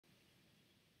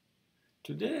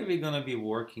Today we're going to be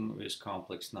working with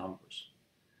complex numbers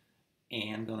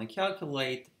and going to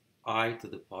calculate I to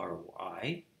the power of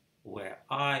I, where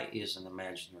I is an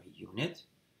imaginary unit.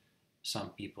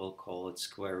 Some people call it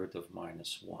square root of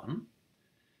 -1.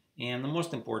 And the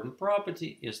most important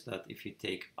property is that if you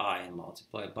take I and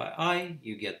multiply it by I,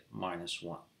 you get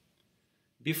 -1.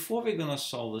 Before we're going to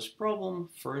solve this problem,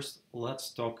 first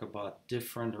let's talk about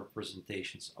different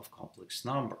representations of complex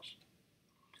numbers.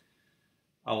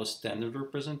 Our standard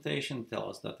representation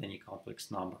tells us that any complex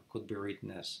number could be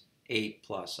written as a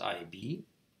plus ib,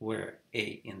 where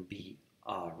a and b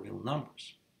are real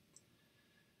numbers.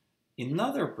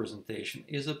 Another representation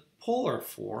is a polar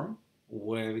form,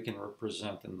 where we can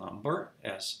represent a number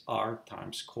as r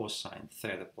times cosine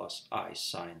theta plus I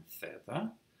sine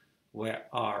theta, where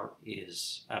r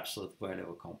is absolute value of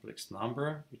a complex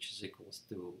number, which is equals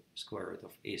to square root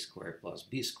of a squared plus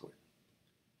b squared.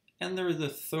 And there is the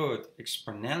third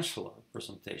exponential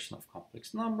representation of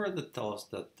complex number that tells us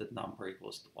that the number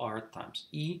equals to r times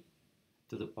e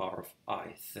to the power of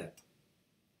I theta.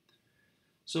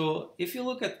 So if you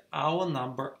look at our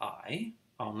number I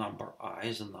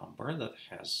is a number that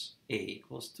has a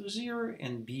equals to 0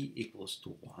 and b equals to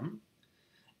 1.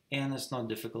 And it's not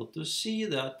difficult to see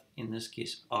that in this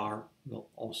case r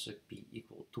will also be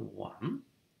equal to 1.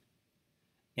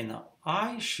 And now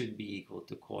I should be equal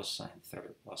to cosine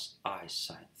theta plus I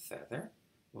sine theta,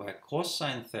 where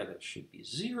cosine theta should be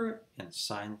 0 and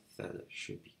sine theta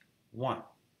should be 1.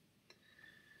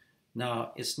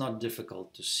 Now, it's not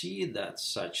difficult to see that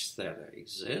such theta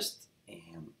exists,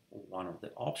 and one of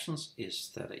the options is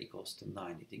theta equals to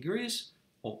 90 degrees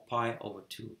or pi over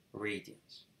 2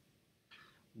 radians.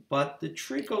 But the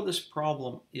trick of this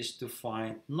problem is to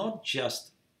find not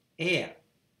just a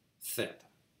theta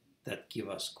that give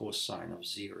us cosine of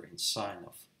 0 and sine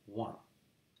of 1,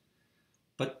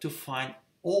 but to find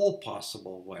all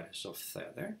possible values of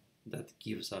theta that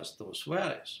gives us those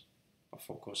values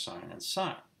for cosine and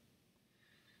sine.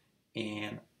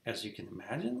 And as you can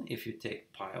imagine, if you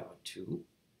take pi over 2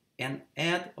 and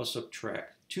add or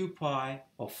subtract 2 pi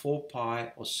or 4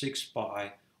 pi or 6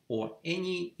 pi or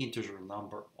any integer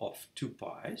number of 2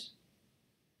 pi's,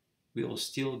 we will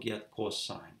still get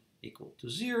cosine equal to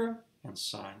 0 and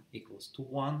sine equals to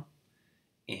 1.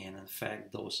 And in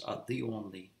fact, those are the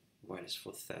only values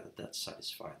for theta that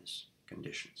satisfy these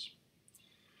conditions.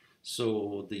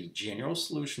 So the general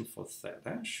solution for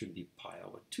theta should be pi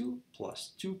over 2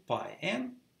 plus 2 pi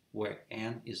n, where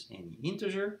n is any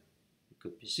integer. It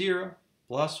could be 0,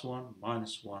 plus 1,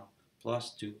 minus 1,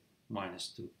 plus 2, minus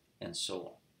 2, and so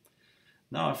on.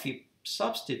 Now, if we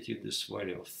substitute this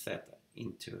value of theta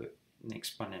into an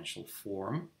exponential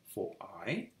form for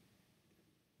I,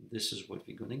 this is what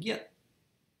we're going to get.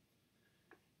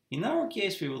 In our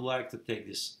case, we would like to take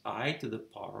this I to the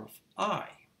power of I.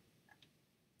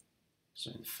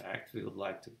 So in fact, we would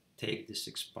like to take this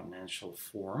exponential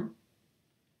form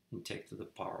and take to the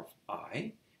power of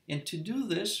I. And to do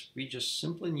this, we just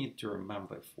simply need to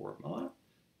remember a formula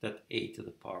that a to the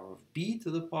power of b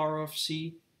to the power of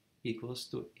c equals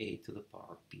to a to the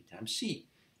power of b times c.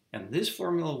 And this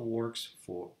formula works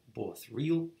for both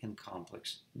real and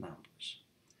complex numbers.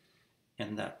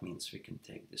 And that means we can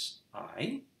take this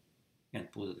I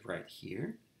and put it right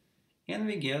here. And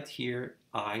we get here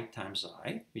I times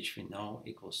I, which we know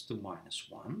equals to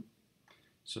 -1.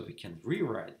 So we can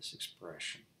rewrite this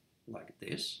expression like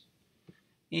this.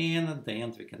 And at the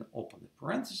end, we can open the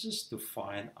parentheses to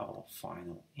find our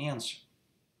final answer.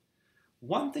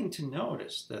 One thing to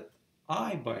notice that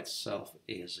I by itself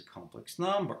is a complex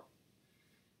number,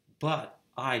 but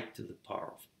I to the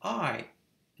power of I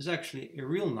is actually a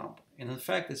real number. And in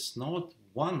fact, it's not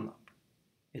one number.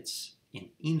 It's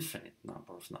an infinite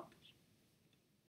number of numbers.